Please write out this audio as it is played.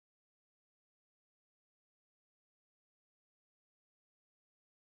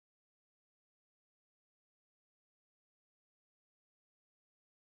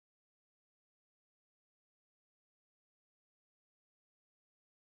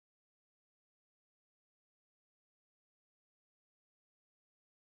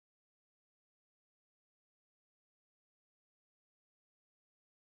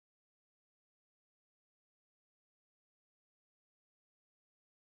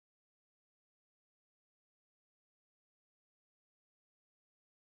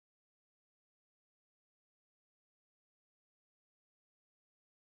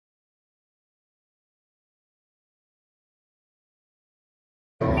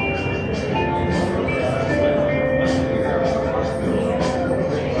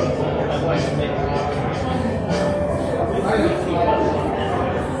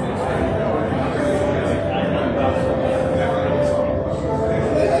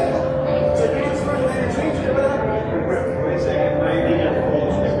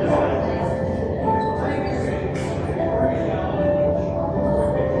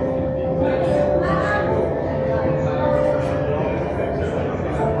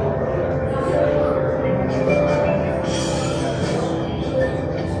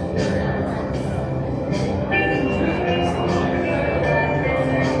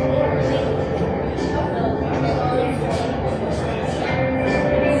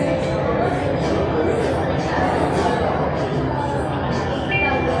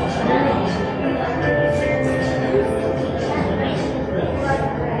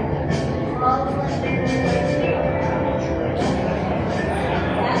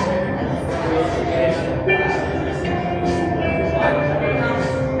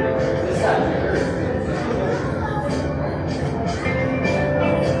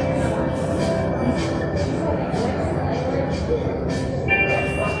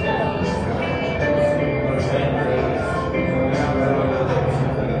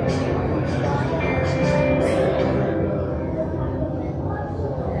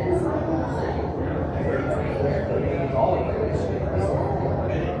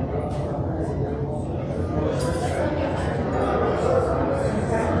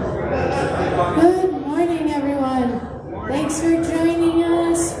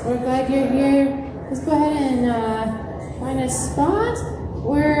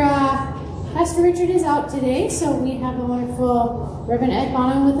Richard is out today, so we have a wonderful Reverend Ed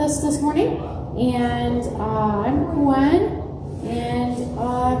Bonneau with us this morning. And I'm Gwen, and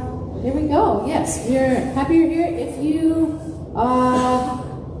here we go. Yes, we're happy you're here. If you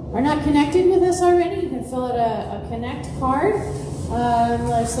are not connected with us already, you can fill out a connect card.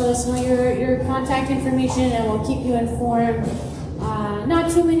 Let us know your contact information, and we'll keep you informed. Not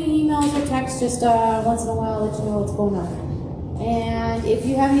too many emails or texts, just once in a while let you know what's going on. And if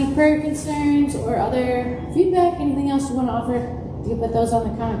you have any prayer concerns or other feedback, anything else you want to offer, you can put those on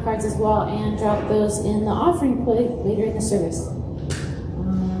the comment cards as well and drop those in the offering plate later in the service.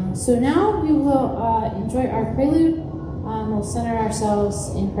 So now we will enjoy our prelude. We'll center ourselves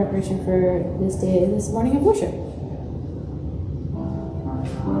in preparation for this morning of worship.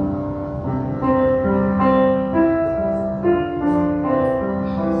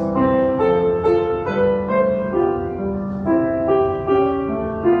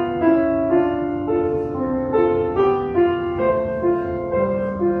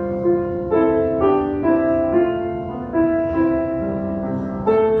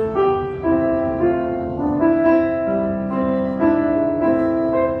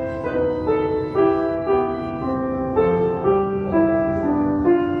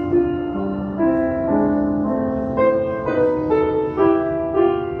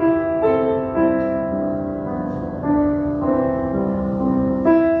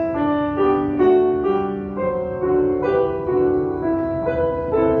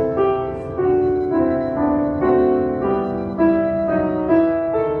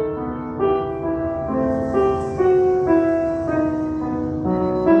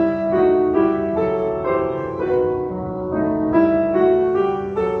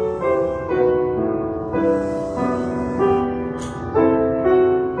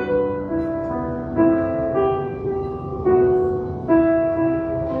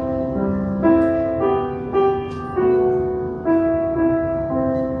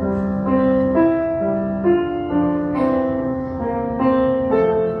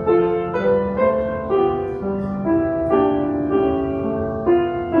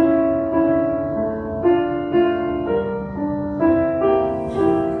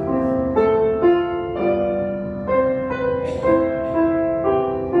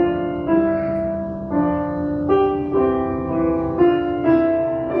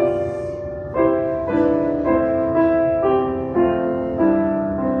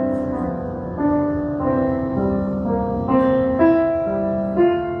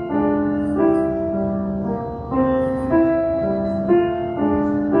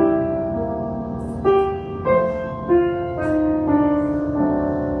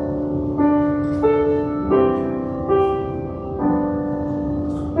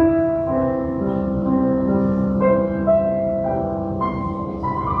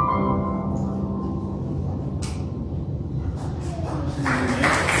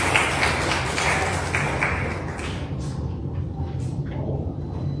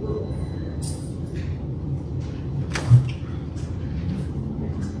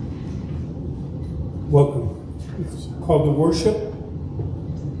 Welcome. It's called the worship.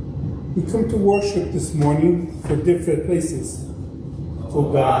 We come to worship this morning for different places.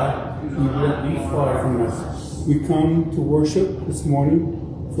 Oh God, you won't be far from us. We come to worship this morning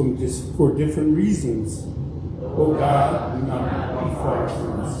for different reasons. Oh God, do not be far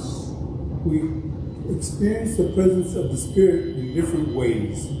from us. We experience the presence of the Spirit in different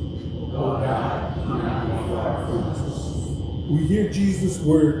ways. Oh God, do not be far from us. We hear Jesus'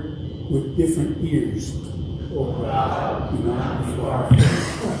 word with different ears. Oh God, do not be far from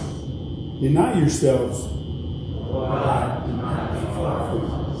us. Deny yourselves. Oh God, do not be far from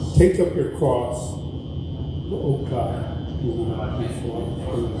us. Take up your cross. Oh God, do not be far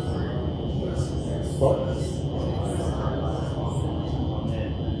from us.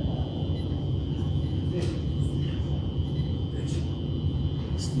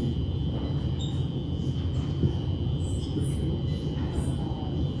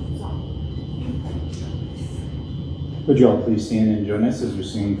 Would you all please stand and join us as we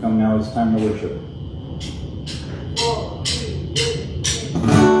sing Come Now It's Time to Worship.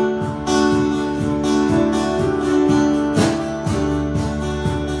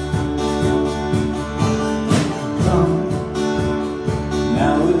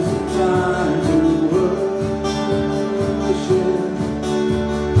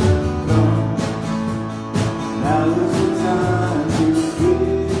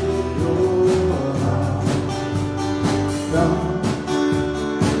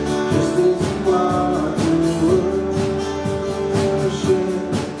 Just as you are.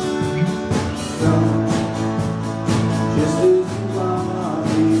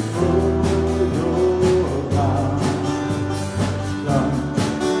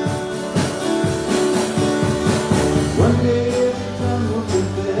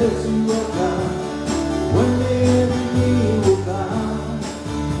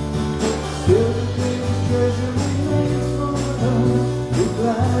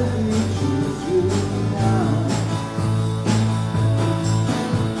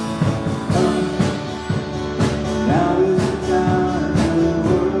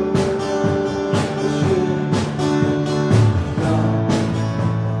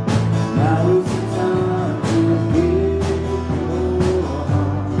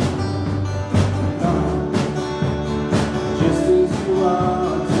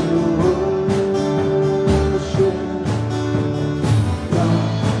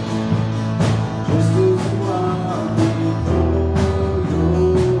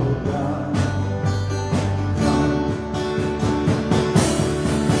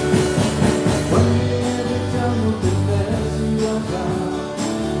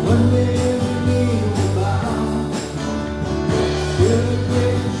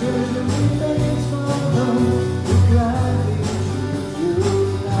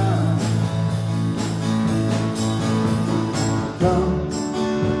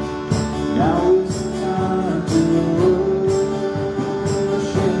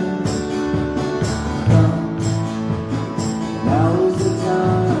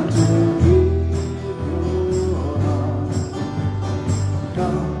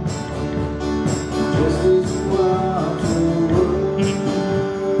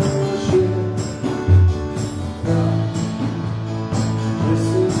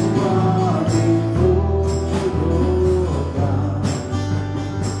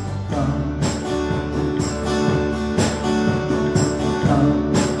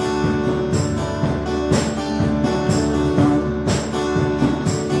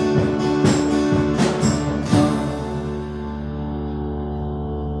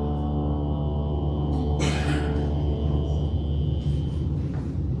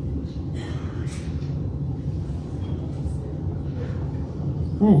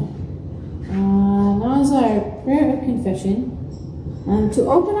 Now is our prayer of confession. To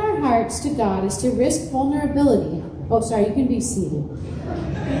open our hearts to God is to risk vulnerability. Oh, sorry, you can be seated.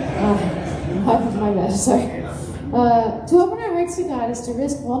 My bad, sorry. To open our hearts to God is to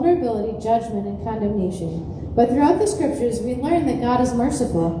risk vulnerability, judgment, and condemnation. But throughout the scriptures, we learn that God is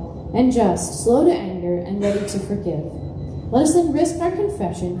merciful and just, slow to anger, and ready to forgive. Let us then risk our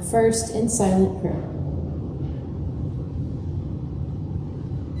confession, first in silent prayer.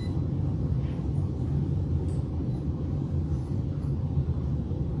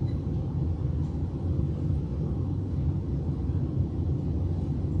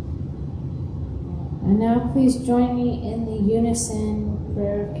 And now please join me in the unison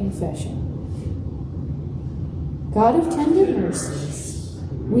prayer of confession. God of tender mercies,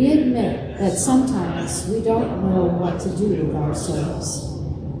 we admit that sometimes we don't know what to do with ourselves.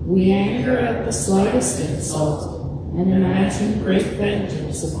 We anger at the slightest insult and imagine great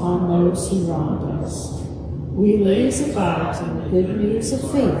vengeance upon those who wronged us. We laze about in the good news of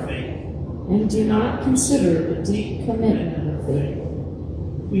faith and do not consider the deep commitment of faith.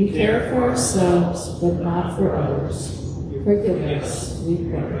 We care for ourselves, but not for others. Forgive us, we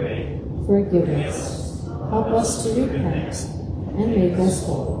pray. Forgive us. Help us to repent and make us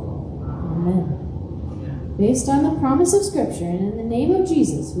whole. Amen. Based on the promise of Scripture and in the name of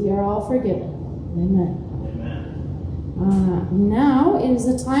Jesus, we are all forgiven. Amen. Now is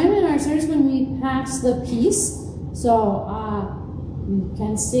the time in our service when we pass the peace. So you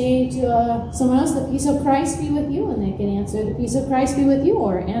can say to someone else, the peace of Christ be with you, and they can answer, the peace of Christ be with you,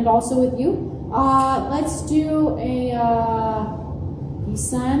 and also with you. Let's do a peace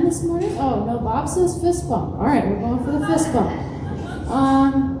sign this morning. Oh, no, Bob says fist bump. All right, we're going for the fist bump.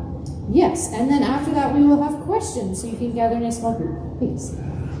 Yes, and then after that we will have questions, so you can gather in a small group. Please.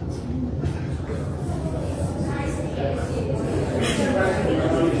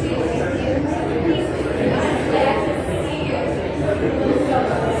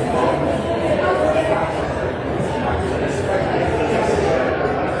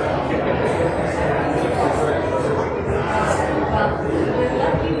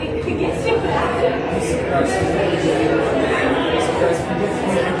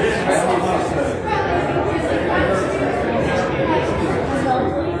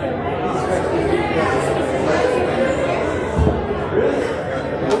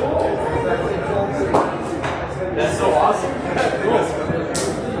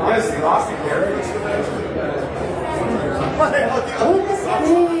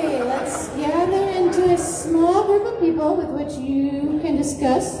 Okay, let's gather into a small group of people with which you can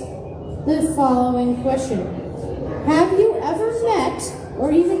discuss the following question. Have you ever met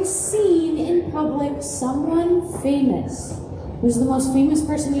or even seen in public someone famous? Who's the most famous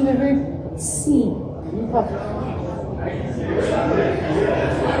person you've ever seen in public?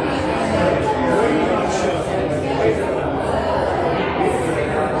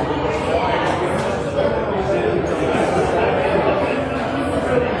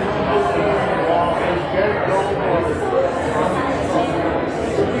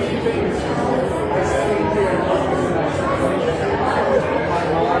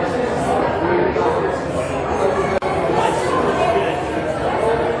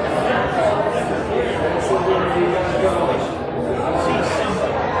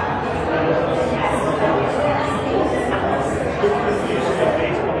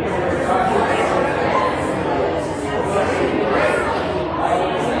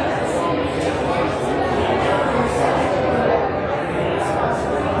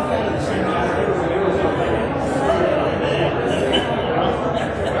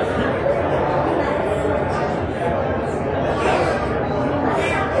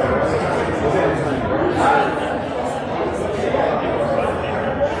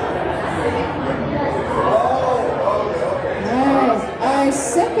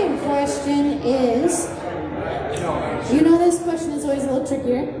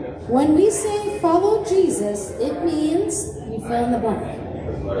 When we say follow Jesus, it means you fill in the blank.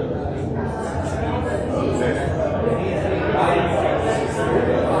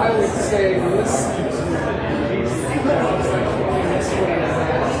 I would say listen to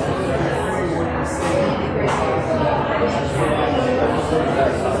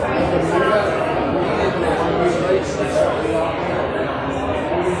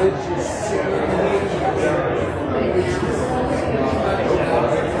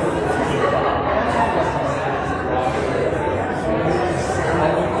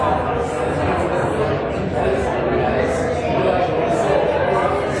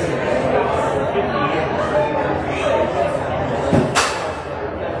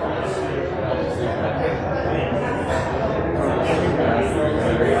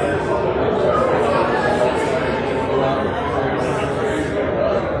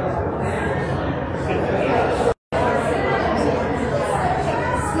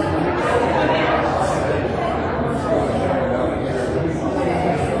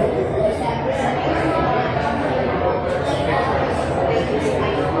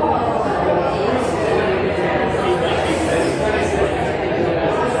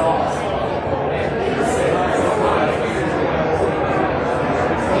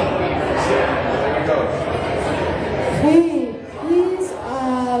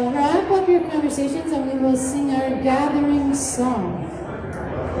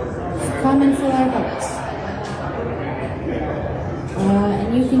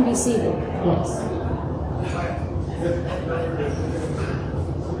You can be seated. Yes.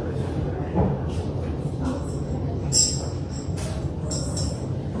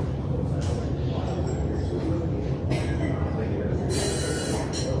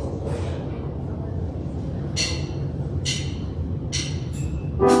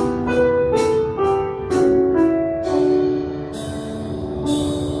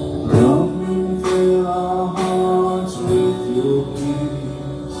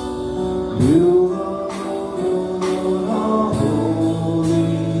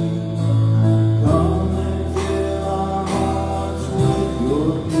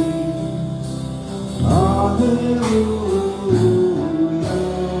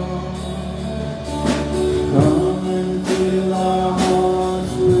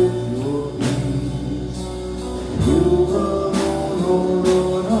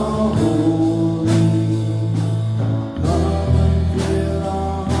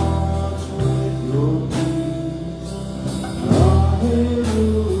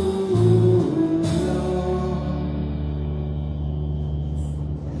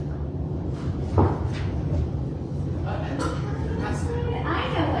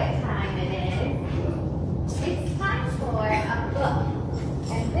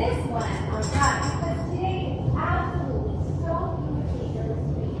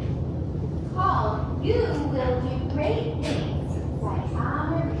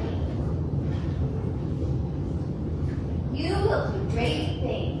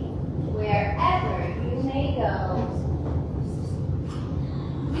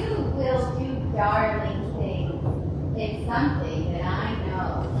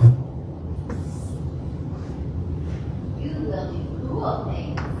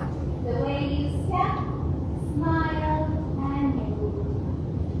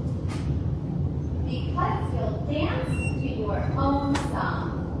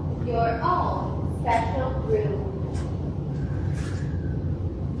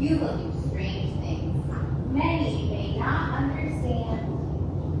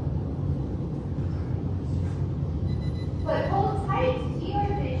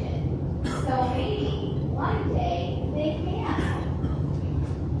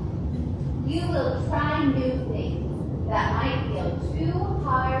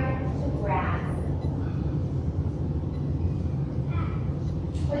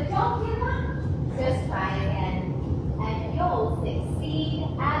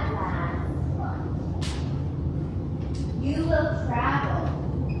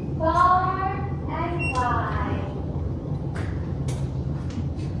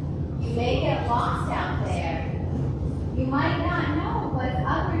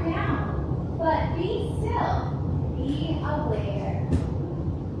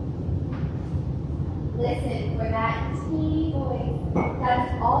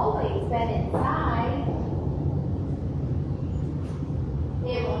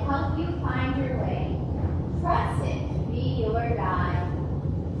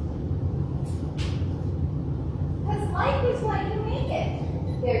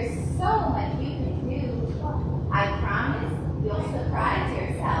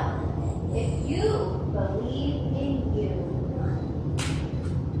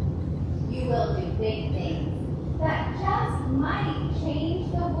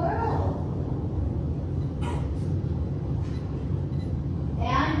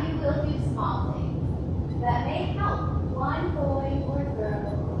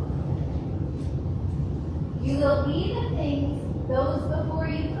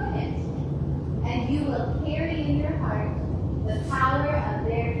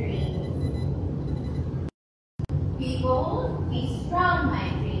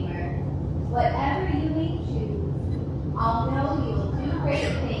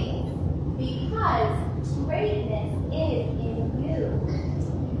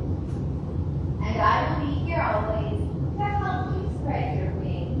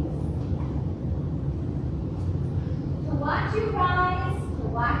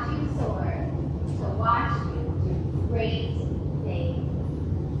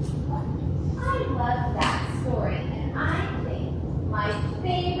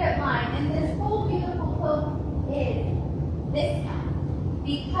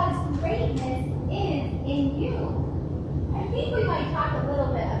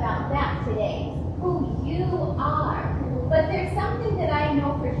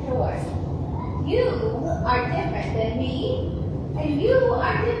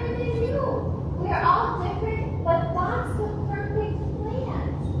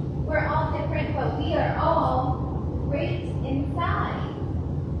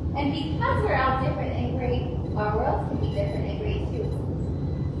 And because we're all different and great, our worlds can be different and great too.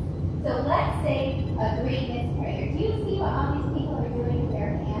 greatness prayer. Do you see what all these people are doing with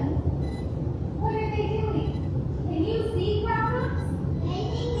their hands? What are they doing? Can you see, grown-ups?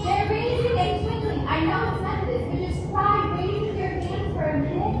 They're raising and twinkling. I know it's Methodist, but just try raising your hands for a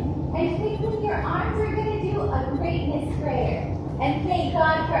minute and twinkling your arms. We're going to do a greatness prayer and thank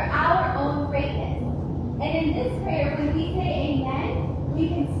God for our own greatness. And in this prayer, when we say amen, we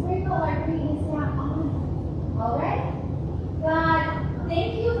can sprinkle our greatness down on it. All right? God,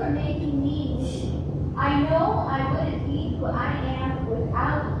 thank you for making me me. I know I wouldn't be who I am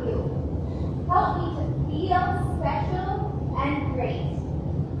without you. Help me to feel special and great.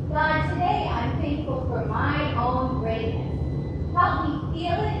 God, today I'm thankful for my own greatness. Help me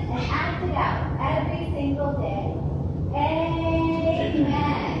feel it and act it out every single day.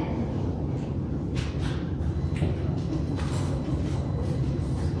 Amen.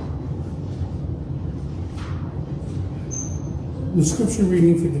 The scripture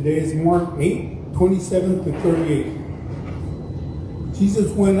reading for today is Mark 8:27 to 38.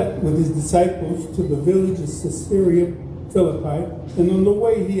 Jesus went with his disciples to the village of Caesarea Philippi, and on the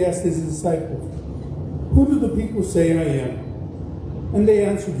way he asked his disciples, "Who do the people say I am?" And they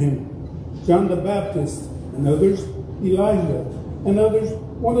answered him, "John the Baptist, and others Elijah, and others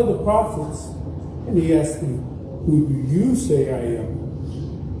one of the prophets." And he asked them, "Who do you say I am?"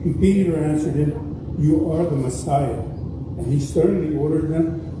 And Peter answered him, "You are the Messiah." And he sternly ordered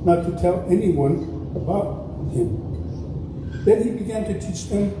them not to tell anyone about him. Then he began to teach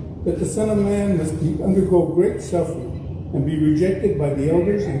them that the Son of Man must undergo great suffering and be rejected by the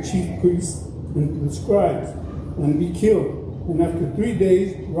elders and chief priests and the scribes and be killed, and after 3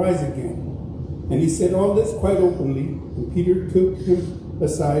 days rise again. And he said all this quite openly, and Peter took him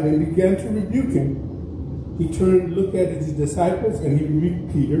aside and began to rebuke him. He turned, looked at his disciples, and he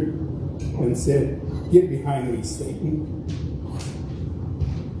rebuked Peter and said, "Get behind me, Satan.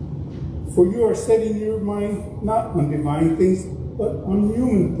 For you are setting your mind not on divine things, but on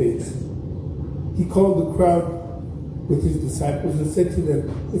human things." He called the crowd with his disciples and said to them,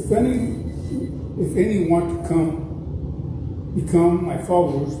 If any want to become my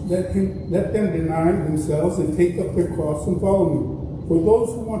followers, let them deny themselves and take up their cross and follow me. For those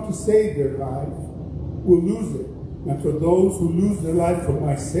who want to save their lives will lose it, and for those who lose their life for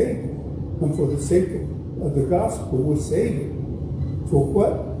my sake and for the sake of the gospel will save it. For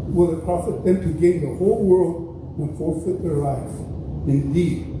what will it profit them to gain the whole world and forfeit their life?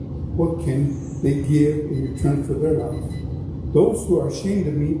 Indeed, what can they give in return for their life? Those who are ashamed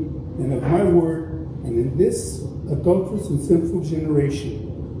of me and of my word, and in this adulterous and sinful generation,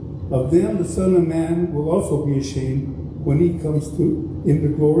 of them the Son of Man will also be ashamed when he comes in the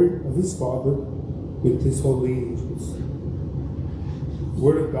glory of his Father with his holy angels.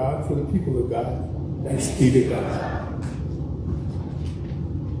 Word of God for the people of God. Thanks be to God.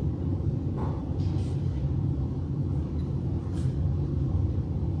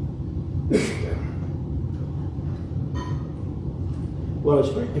 Well,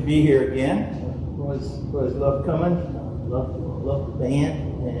 it's great to be here again. Was love coming. Love the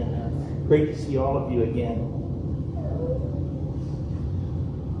band, and great to see all of you again.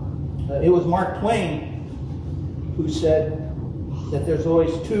 It was Mark Twain who said that there's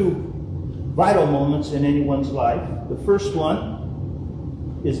always two vital moments in anyone's life. The first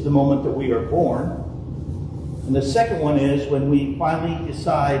one is the moment that we are born, and the second one is when we finally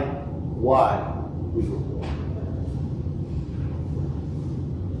decide why we were born.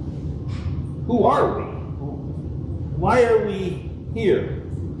 Who are we? Why are we here?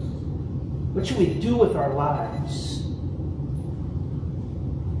 What should we do with our lives?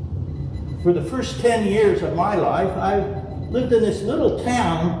 For the first 10 years of my life, I lived in this little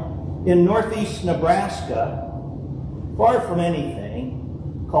town in northeast Nebraska, far from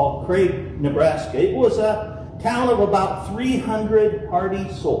anything, called Craig, Nebraska. It was a town of about 300 hardy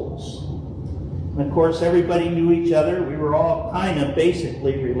souls. And of course, everybody knew each other. We were all kind of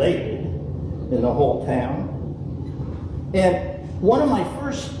basically related in the whole town. And one of my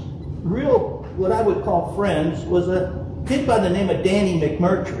first real, what I would call friends, was a kid by the name of Danny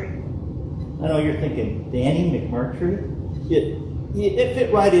McMurtry. I know you're thinking, Danny McMurtry? It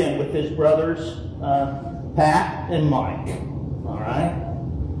fit right in with his brothers, Pat and Mike, all right?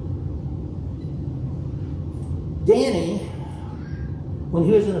 Danny, when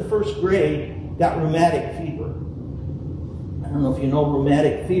he was in the first grade, got rheumatic fever. I don't know if you know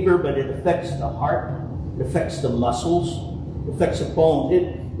rheumatic fever, but it affects the heart, it affects the muscles, it affects the bones.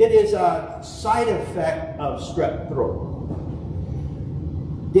 It is a side effect of strep throat.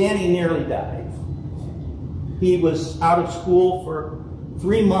 Danny nearly died. He was out of school for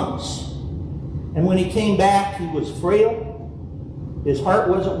 3 months. And when he came back, he was frail. His heart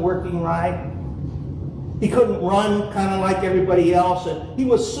wasn't working right. He couldn't run kind of like everybody else, and he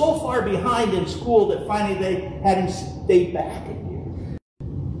was so far behind in school that finally they had him stay back a year.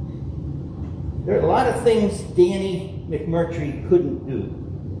 There are a lot of things Danny McMurtry couldn't do.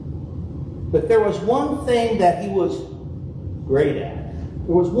 But there was one thing that he was great at.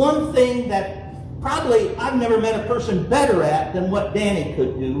 There was one thing that probably I've never met a person better at than what Danny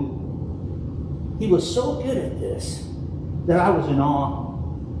could do. He was so good at this that I was in awe.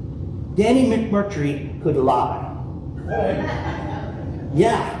 Danny McMurtry could lie.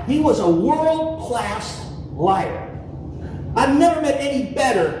 Yeah, he was a world-class liar. I've never met any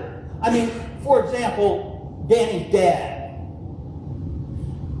better. I mean, for example, Danny's dad.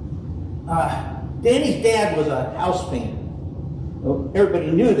 Danny's dad was a house painter. Well,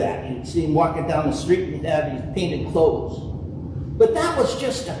 everybody knew that. You'd see him walking down the street and he'd have these painted clothes. But that was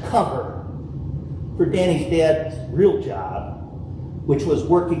just a cover for Danny's dad's real job, which was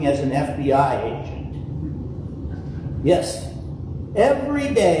working as an FBI agent. Yes,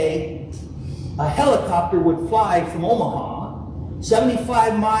 every day a helicopter would fly from Omaha,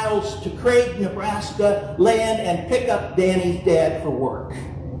 75 miles to Craig, Nebraska, land and pick up Danny's dad for work.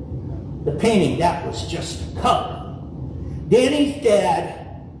 The painting, that was just a cover. Danny's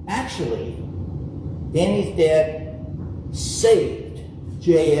dad saved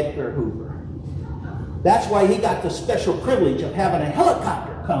J. Edgar Hoover. That's why he got the special privilege of having a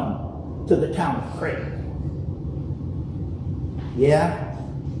helicopter come to the town of Craig. Yeah,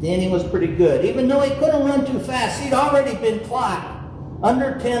 Danny was pretty good. Even though he couldn't run too fast, he'd already been clocked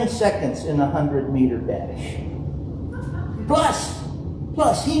under 10 seconds in a 100-meter dash. Plus,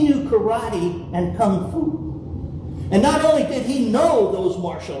 he knew karate and kung fu. And not only did he know those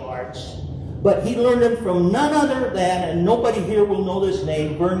martial arts, but he learned them from none other than, and nobody here will know this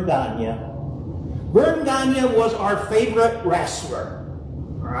name, Vern Gagne. Vern Gagne was our favorite wrestler,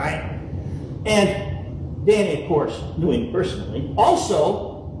 all right? And Danny, of course, knew him personally.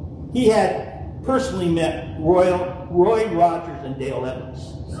 Also, he had personally met Roy Rogers and Dale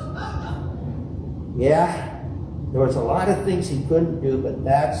Evans. Yeah, there was a lot of things he couldn't do, but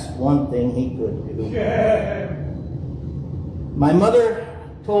that's one thing he could do. Yeah. My mother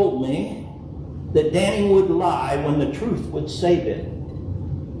told me that Danny would lie when the truth would save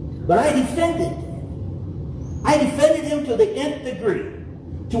him. But I defended him. I defended him to the nth degree.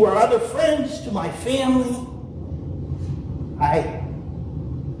 To our other friends, to my family, I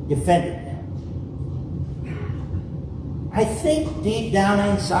defended him. I think deep down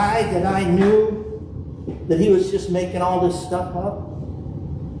inside that I knew that he was just making all this stuff up.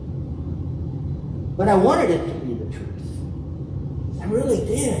 But I wanted it to be the truth. I really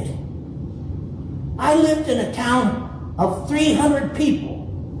did. I lived in a town of 300 people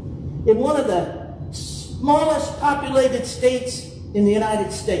in one of the smallest populated states in the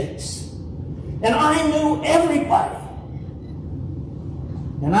United States. And I knew everybody.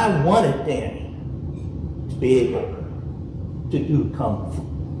 And I wanted Danny to be able to do kung fu.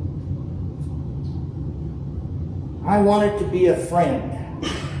 I wanted to be a friend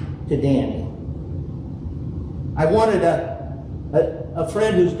to Danny. I wanted a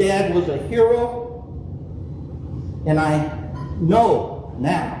friend whose dad was a hero, and I know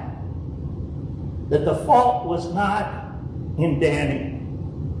now that the fault was not in Danny.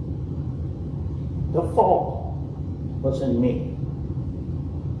 The fault was in me.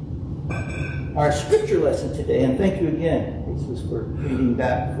 Our scripture lesson today, and thank you again, Jesus, for reading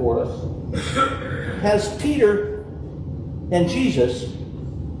that for us, has Peter and Jesus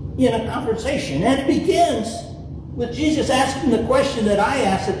in a conversation. And it begins with Jesus asking the question that I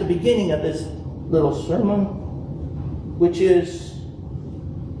asked at the beginning of this little sermon, which is,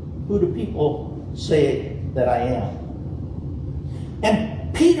 who do people say that I am?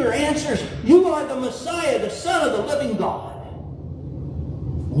 And Peter answers, you are the Messiah, the Son of the living God.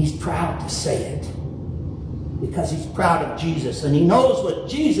 And he's proud to say it because he's proud of Jesus and he knows what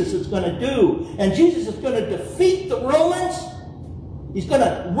Jesus is going to do. And Jesus is going to defeat the Romans. He's going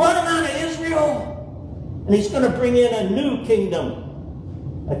to run them out of Israel. And he's going to bring in a new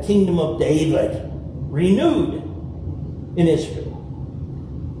kingdom, a kingdom of David, renewed in Israel.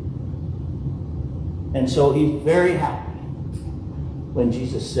 And so he's very happy when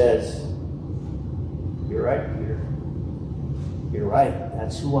Jesus says, you're right, Peter. You're right.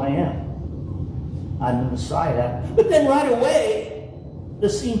 That's who I am. I'm the Messiah. But then right away, the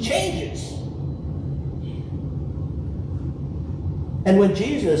scene changes. And when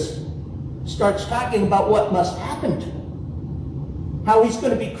Jesus starts talking about what must happen to him, how he's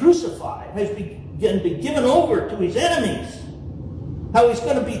going to be crucified, how he's going to be given over to his enemies, how he's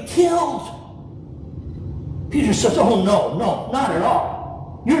going to be killed, Peter says, oh, no, not at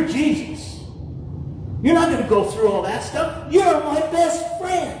all. You're Jesus. You're not going to go through all that stuff. You're my best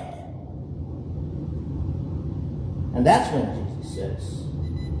friend. And that's when Jesus says,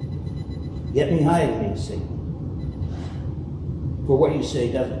 get behind me, Satan. For what you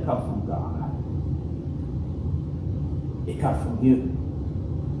say doesn't come from God. It comes from you.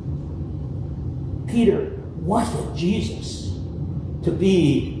 Peter wanted Jesus to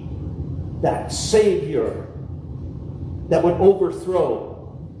be that Savior that would overthrow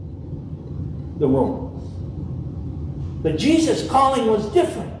the Romans. But Jesus' calling was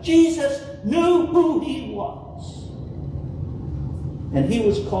different. Jesus knew who he was. And he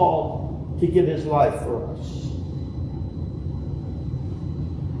was called to give his life for us.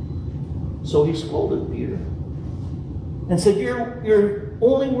 So he scolded Peter and said, you're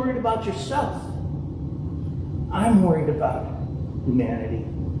only worried about yourself. I'm worried about humanity.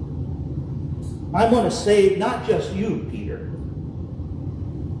 I want to save not just you, Peter,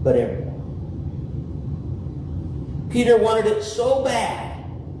 but everyone. Peter wanted it so bad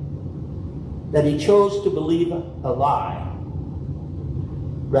that he chose to believe a lie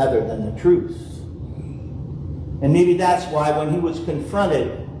rather than the truth. And maybe that's why when he was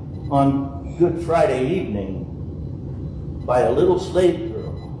confronted on Good Friday evening by a little slave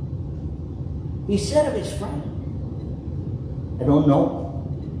girl, he said of his friend, I don't know him.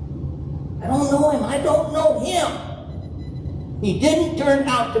 I don't know him. I don't know him. He didn't turn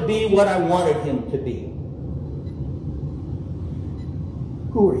out to be what I wanted him to be.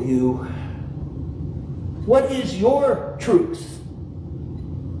 Who are you? What is your truth?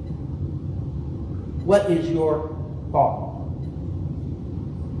 What is your call?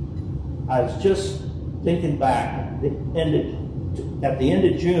 I was just thinking back at the end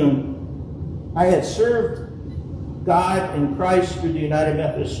of June, I had served God in Christ through the United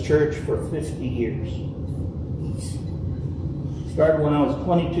Methodist Church for 50 years. Started when I was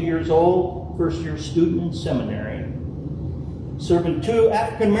 22 years old, first-year student in seminary. Serving 2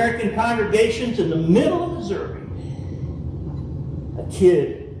 African-American congregations in the middle of Missouri. A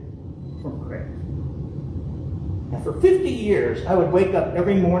kid from Craig. And for 50 years, I would wake up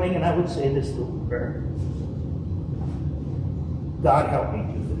every morning and I would say this little prayer. God, help me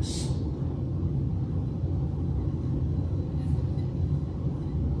do this.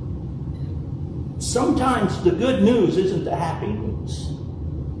 Sometimes the good news isn't the happy news.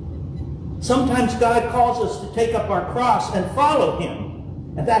 Sometimes God calls us to take up our cross and follow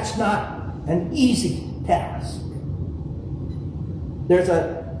him. And that's not an easy task. There's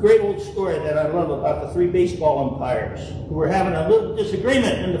a great old story that I love about the 3 baseball umpires who were having a little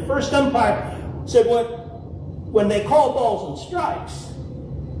disagreement. And the first umpire said, when they call balls and strikes,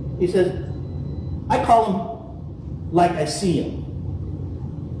 he says, I call them like I see them.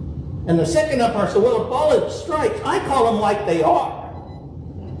 And the second umpire said, well, a ball is strikes, I call them like they are.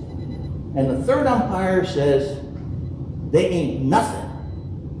 And the third umpire says, they ain't nothing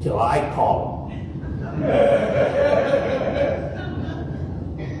till I call them.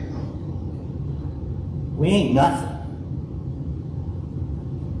 We ain't nothing.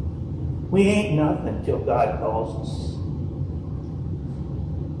 We ain't nothing till God calls us.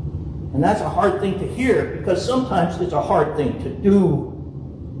 And that's a hard thing to hear because sometimes it's a hard thing to do.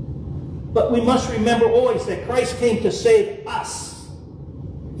 But we must remember always that Christ came to save us.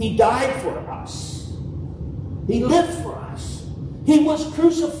 He died for us. He lived for us. He was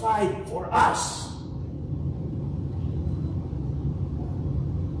crucified for us.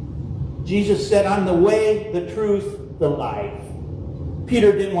 Jesus said, I'm the way, the truth, the life.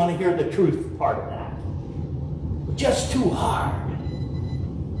 Peter didn't want to hear the truth part of that. Just too hard.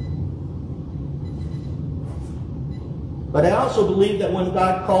 But I also believe that when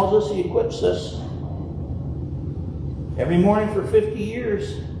God calls us, he equips us. Every morning for 50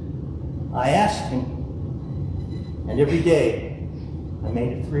 years, I asked him, and every day, I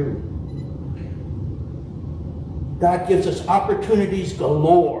made it through. God gives us opportunities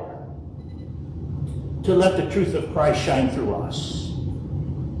galore to let the truth of Christ shine through us.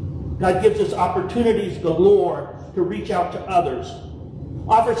 God gives us opportunities galore to reach out to others.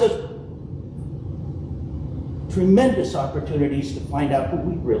 Offers us tremendous opportunities to find out who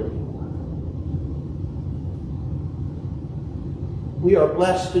we really are. We are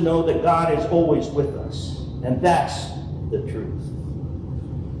blessed to know that God is always with us, and that's the truth.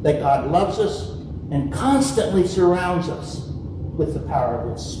 That God loves us and constantly surrounds us with the power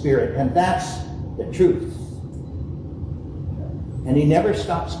of his Spirit, and that's the truth. And he never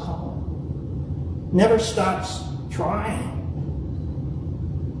stops calling, never stops trying.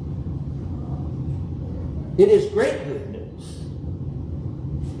 It is great good news,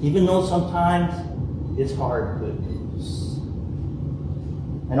 even though sometimes it's hard good news.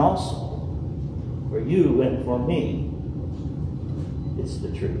 And also, for you and for me. It's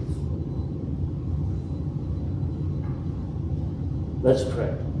the truth. Let's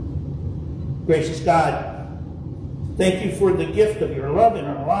pray. Gracious God, thank you for the gift of your love in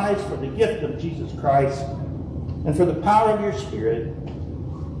our lives, for the gift of Jesus Christ, and for the power of your Spirit,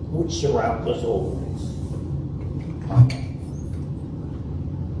 which surrounds us always. Amen.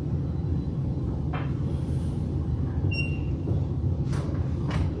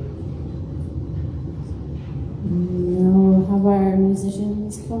 Now we'll have our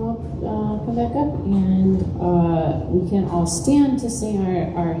musicians come back up, and we can all stand to sing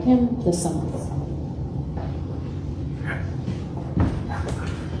our hymn, The Summons.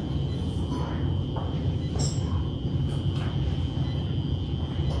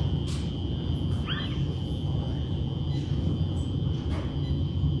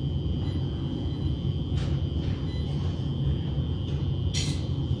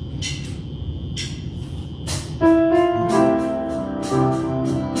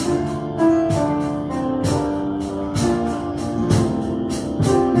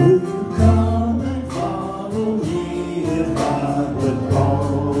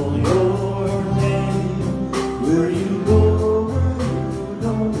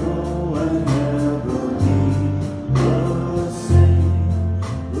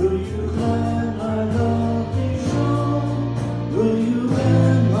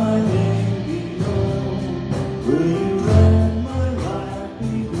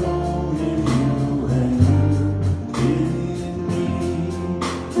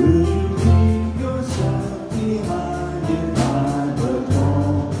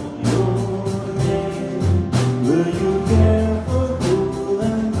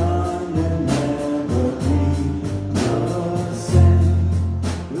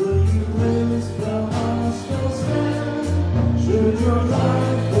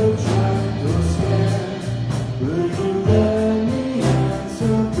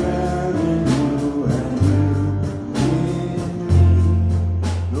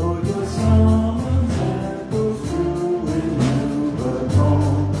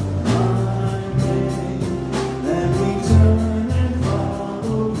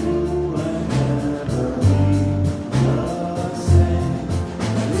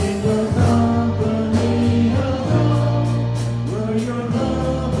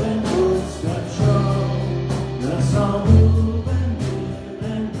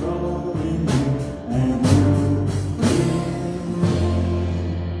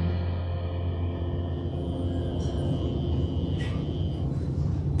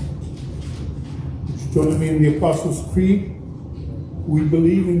 Join me in the Apostles' Creed. We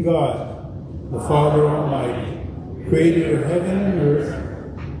believe in God, the Father Almighty, creator of heaven and earth.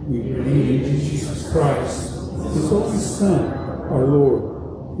 We believe in Jesus Christ, his only Son, our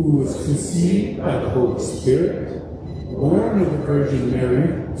Lord, who was conceived by the Holy Spirit, born of the Virgin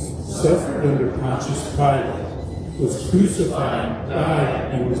Mary, suffered under Pontius Pilate, was crucified,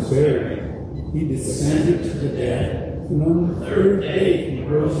 died, and was buried. He descended to the dead, and on the third day he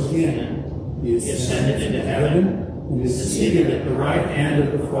rose again. He ascended into heaven and is seated at the right hand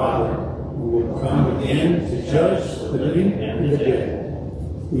of the Father, and will come again to judge the living and the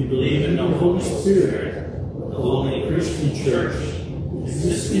dead. We believe in the Holy Spirit, the holy Christian Church, the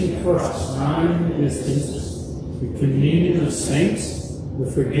existing Christ, non-existence, the communion of saints,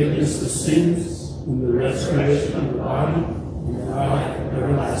 the forgiveness of sins, and the resurrection of the body, and life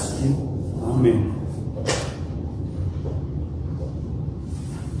everlasting. Amen.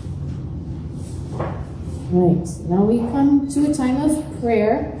 Right, now we come to a time of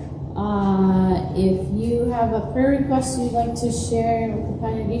prayer. If you have a prayer request you'd like to share with the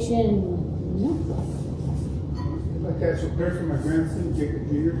congregation, I'd like to ask a prayer for my grandson, Jacob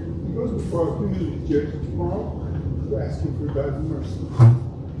Jr. He goes before our community judge tomorrow to ask him for God's mercy.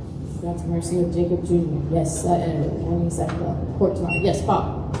 God's mercy of Jacob Jr. Yes, when he's at the court tomorrow. Yes,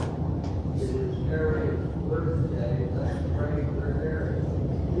 Bob.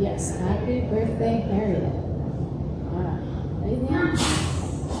 Yes, happy birthday, Harriet. All right. Anything else?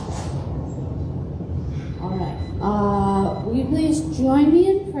 All right. Will you please join me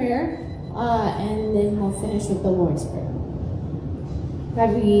in prayer, and then we'll finish with the Lord's Prayer.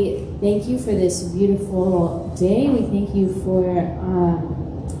 God, we thank you for this beautiful day. We thank you for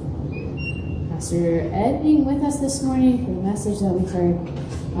Pastor Ed being with us this morning, for the message that we heard.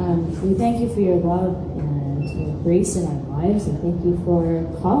 We thank you for your love and your grace in our lives, and thank you for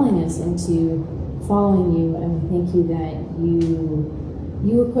calling us into following you, and we thank you that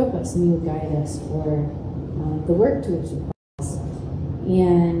you equip us and you guide us for the work to which you call us.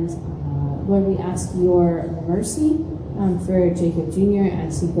 And Lord, we ask your mercy for Jacob Jr.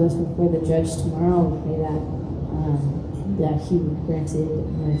 as he goes before the judge tomorrow. We pray that he would granted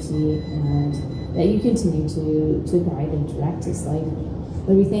mercy and that you continue to guide and direct his life.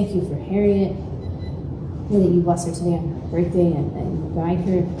 Lord, we thank you for Harriet. Lord, that you bless her today on her birthday and that you guide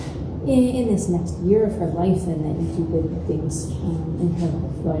her in this next year of her life and that you do good things in her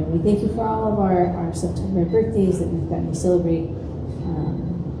life, Lord. And we thank you for all of our September birthdays that we've gotten to celebrate.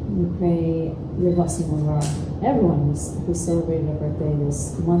 We pray your blessing over everyone who's celebrated a birthday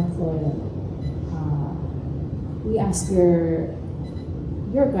this month, Lord. And, we ask your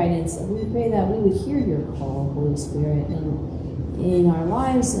guidance. We pray that we would hear your call, Holy Spirit, in our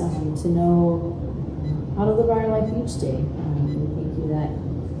lives to know how to live our life each day. We thank you that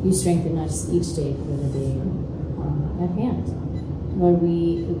you strengthen us each day for the day at hand. Lord,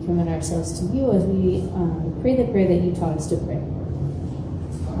 we commit ourselves to you as we pray the prayer that you taught us to pray.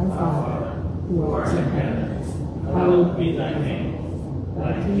 Our Father, who art in heaven, hallowed be thy name.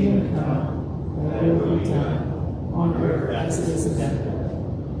 Thy kingdom come, thy will be done, on earth as it is in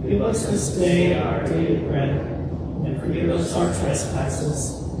heaven. Give us this day our daily bread, and forgive us our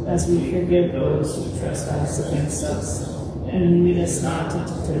trespasses, as we forgive those who trespass against us. And lead us not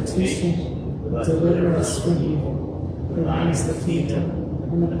into temptation, but deliver us from evil. For thine is the kingdom,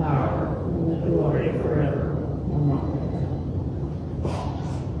 and the power, and the glory forever. Amen.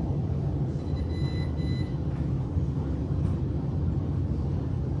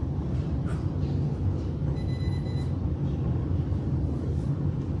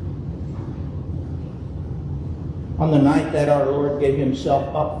 On the night that our Lord gave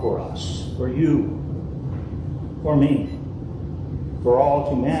himself up for us, for you, for me, for all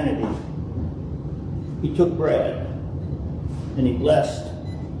humanity, he took bread and he blessed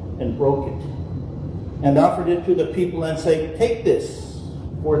and broke it and offered it to the people and said, "Take this,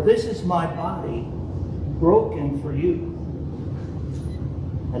 for this is my body broken for you."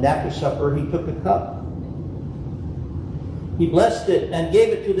 And after supper he took a cup. He blessed it and gave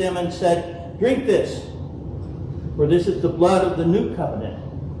it to them and said, "Drink this, for this is the blood of the new covenant,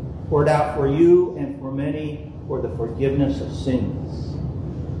 poured out for you and for many for the forgiveness of sins."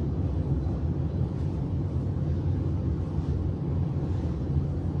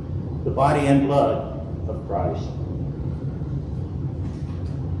 The body and blood of Christ.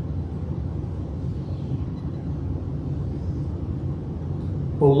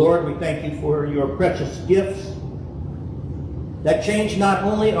 O Lord, we thank you for your precious gifts that change not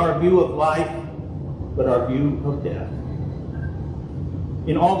only our view of life, but our view of death.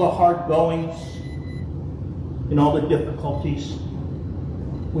 In all the hard goings, in all the difficulties,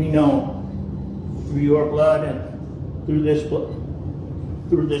 we know through your blood and through this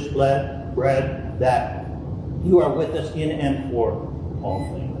bread that you are with us in and for all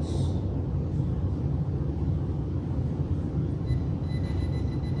things.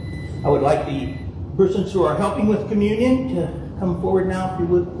 I would like the persons who are helping with communion to come forward now, if you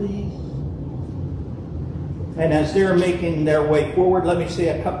would, please. And as they're making their way forward, let me say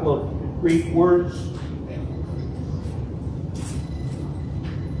a couple of brief words.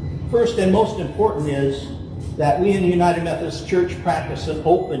 First and most important is that we in the United Methodist Church practice an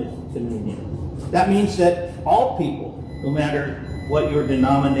open communion. That means that all people, no matter what your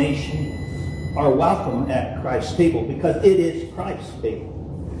denomination, are welcome at Christ's table because it is Christ's table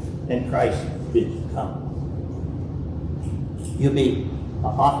and Christ bids you come. You'll be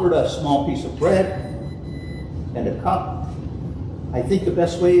offered a small piece of bread and a cup. I think the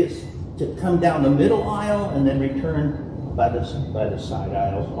best way is to come down the middle aisle and then return by the side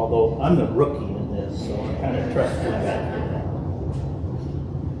aisles, although I'm the rookie in this, so I kind of trust that.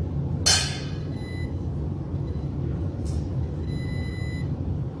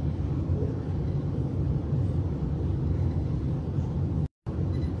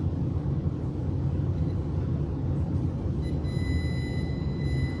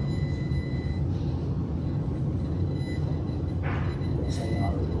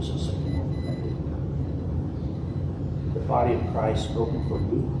 The body of Christ broken for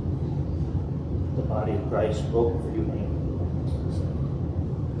you. The body of Christ broken for you.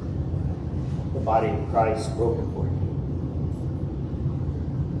 The body of Christ broken for you.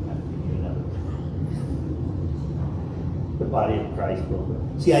 The body of Christ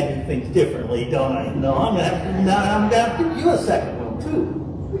broken. See, I do things differently, don't I? No, I'm going to have to give you a second one,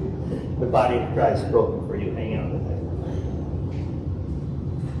 too. The body of Christ broken for you. Hang on with that.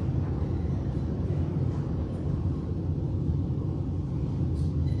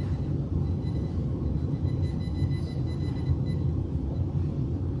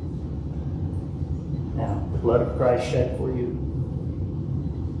 The blood of Christ shed for you.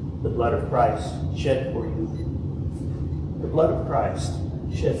 The blood of Christ shed for you. The blood of Christ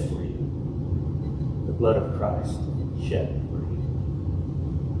shed for you. The blood of Christ shed for you.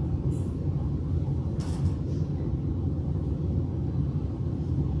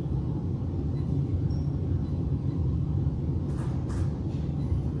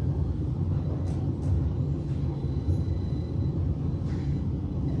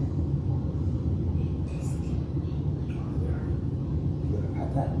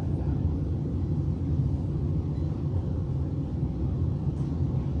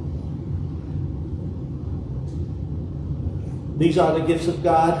 These are the gifts of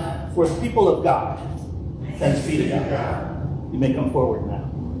God for the people of God. Thanks be to God. You may come forward now.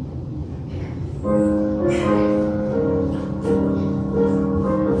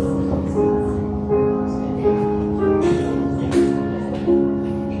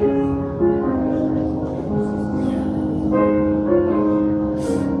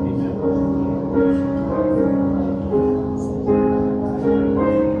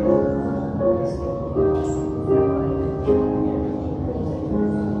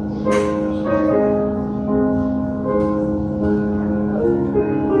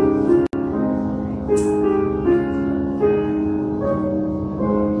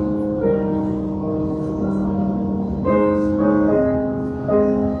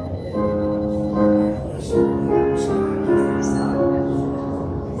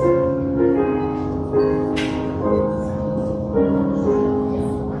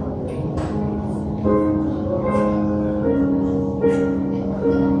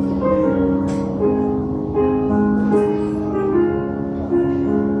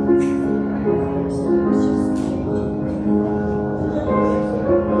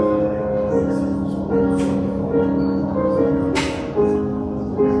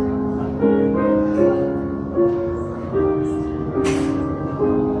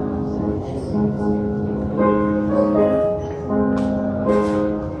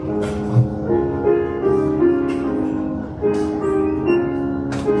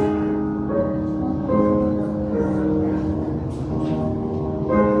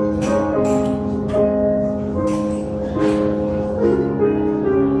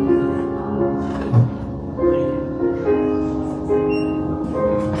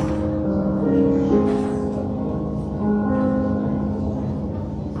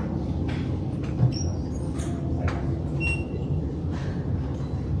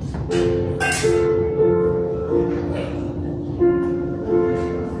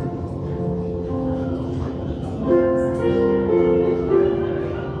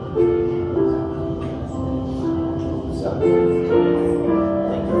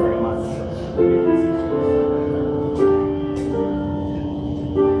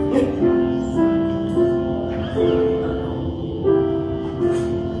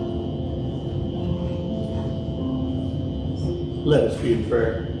 Let us be in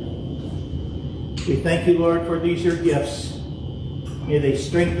prayer. We thank you, Lord, for these your gifts. May they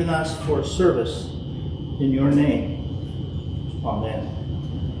strengthen us for service in your name. Amen.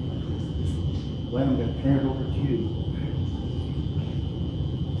 Glenn, I'm going to turn it over to you.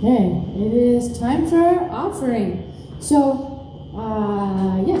 Okay, it is time for our offering. So,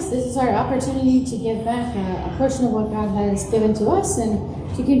 yes, this is our opportunity to give back a portion of what God has given to us and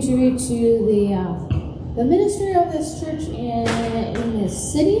to contribute to the ministry of this church in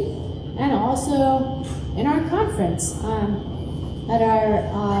this city and also in our conference. At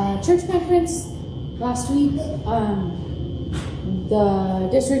our church conference last week, the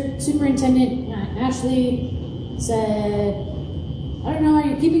district superintendent, Ashley, said, I don't know, are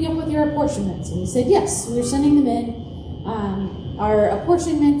you keeping up with your apportionments? And we said, yes, we're sending them in. Our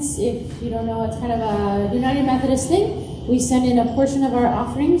apportionments, if you don't know, it's kind of a United Methodist thing. We send in a portion of our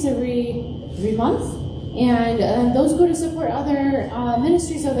offerings every month. And those go to support other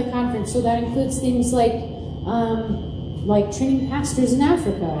ministries of the conference. So that includes things like training pastors in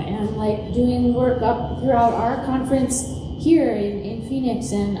Africa and like doing work up throughout our conference here in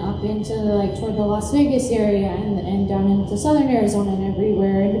Phoenix and up into toward the Las Vegas area and down into southern Arizona and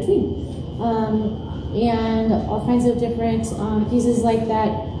everywhere in between. And all kinds of different pieces like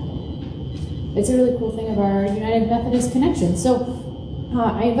that. It's a really cool thing of our United Methodist connection. So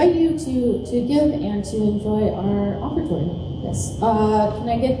I invite you to give and to enjoy our offertory. Yes. Can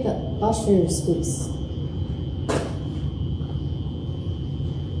I get the ushers, please?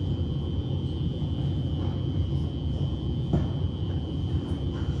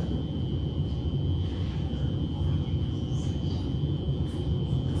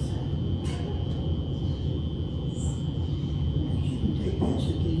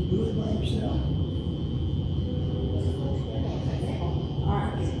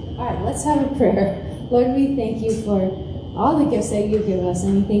 Let's have a prayer. Lord, we thank you for all the gifts that you give us,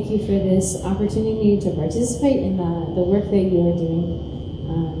 and we thank you for this opportunity to participate in the work that you are doing.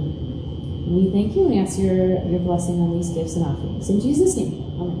 We thank you and ask your blessing on these gifts and offerings. In Jesus' name,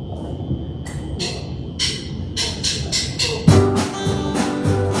 amen.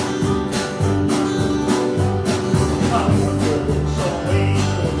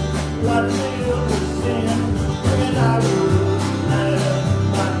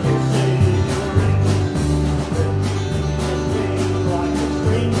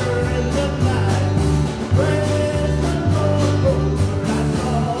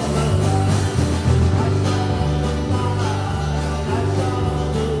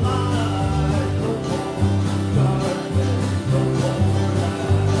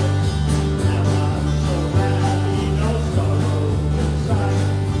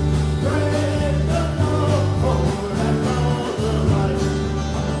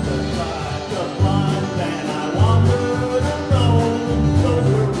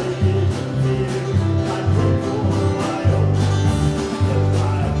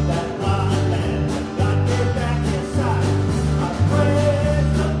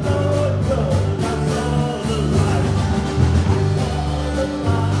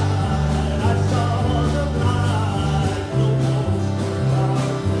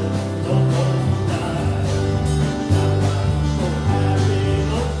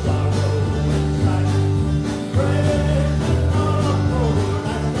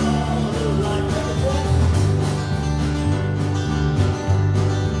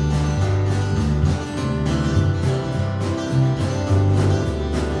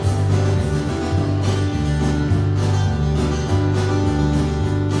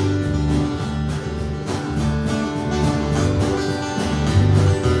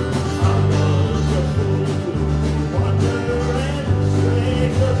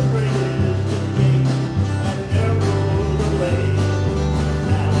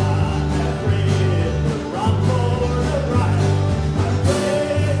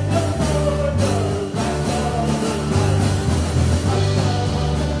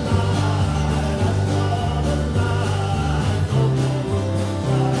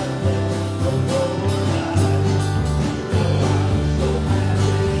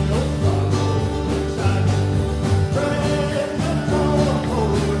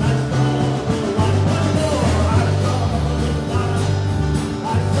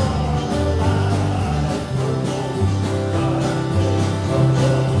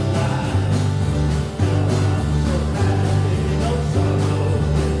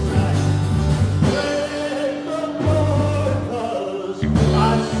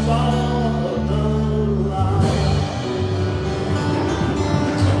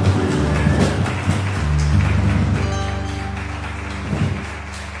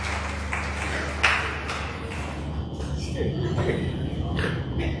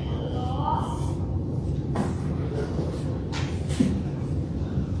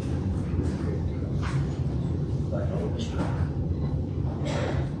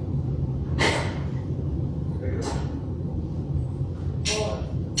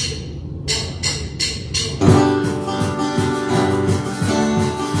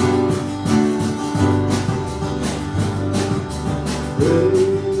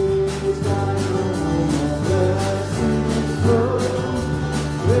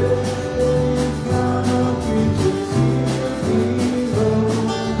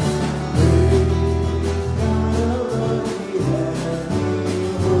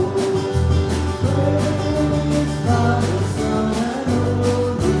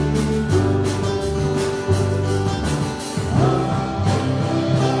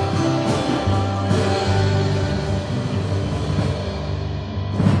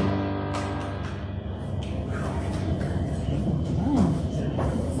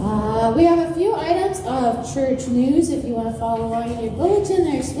 We have a few items of church news if you want to follow along in your bulletin.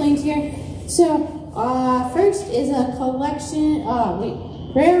 They're explained here. So, first is a collection,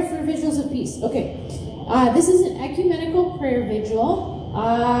 prayer for vigils of peace. Okay, this is an ecumenical prayer vigil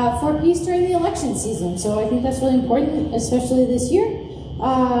for peace during the election season. So I think that's really important, especially this year.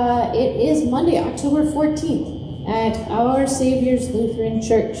 It is Monday, October 14th at Our Savior's Lutheran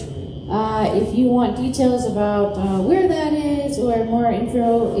Church. If you want details about where that is or more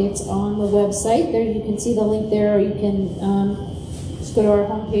info, it's on the website. There you can see the link there, or you can just go to our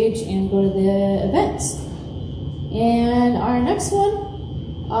homepage and go to the events. And our next one,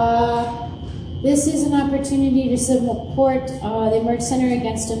 this is an opportunity to support the Emerge Center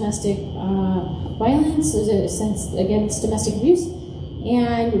Against Domestic Violence, against domestic abuse.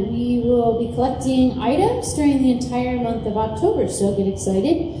 And we will be collecting items during the entire month of October, so get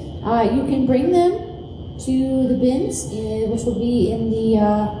excited. You can bring them to the bins, which will be in the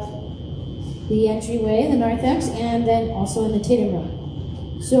entryway, the narthex, and then also in the Tatum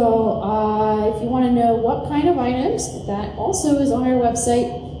room. So if you want to know what kind of items, that also is on our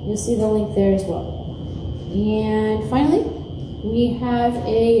website. You'll see the link there as well. And finally, we have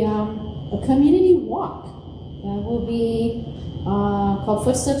a community walk that will be called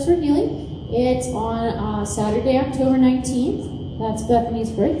Footsteps for Healing. It's on Saturday, October 19th. That's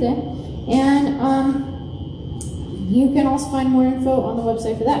Bethany's birthday. And you can also find more info on the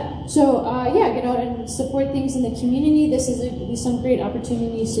website for that. So yeah, get out and support things in the community. This is some great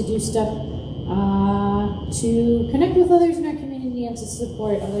opportunities to do stuff to connect with others in our community and to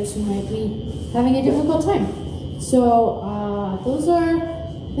support others who might be having a difficult time. So those are,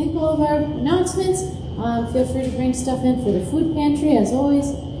 I think, all of our announcements. Feel free to bring stuff in for the food pantry as always.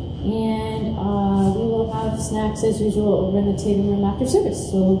 And we will have snacks as usual over in the Tatum room after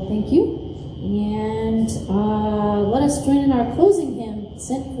service. So thank you. And let us join in our closing hymn,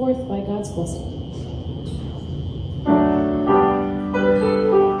 Sent Forth by God's Blessing.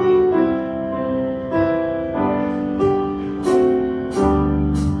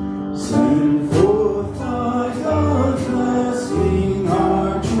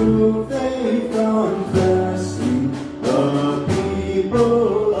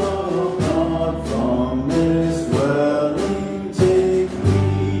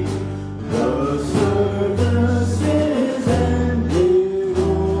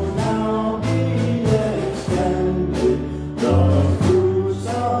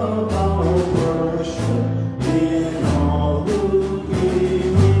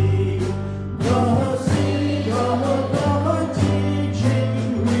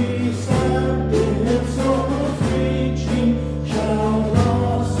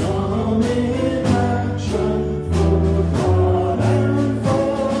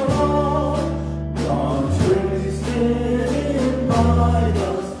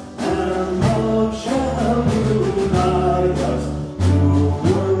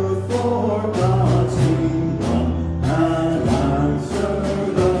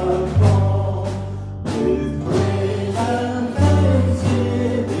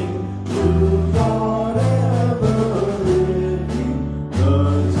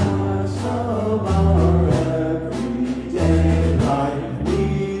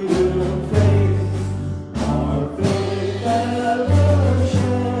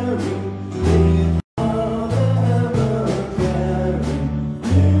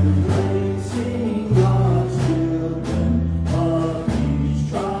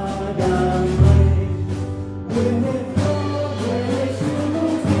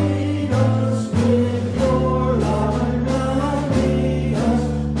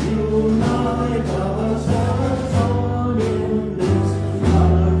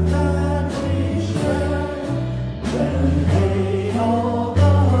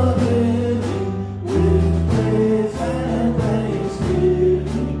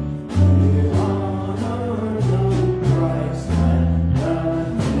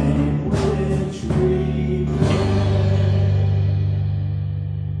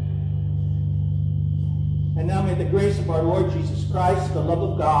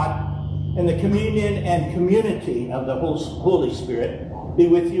 And the communion and community of the Holy Spirit be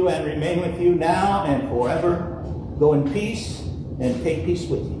with you and remain with you now and forever. Go in peace and take peace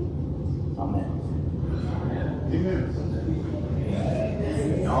with you. Amen. Amen.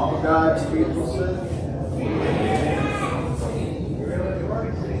 And all God's people said,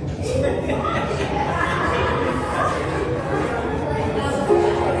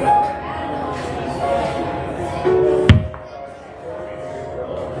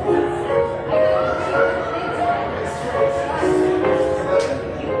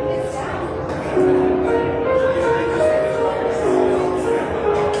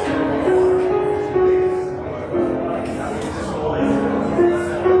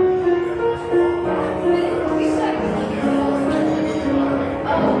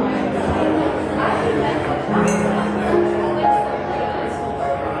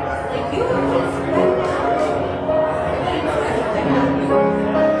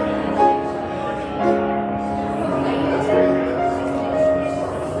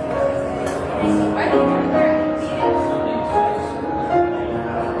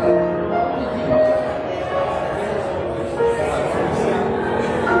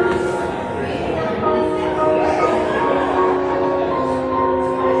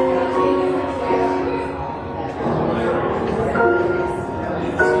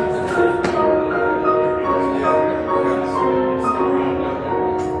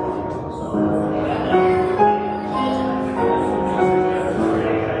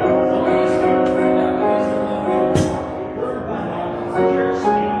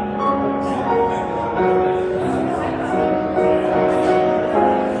 mercy.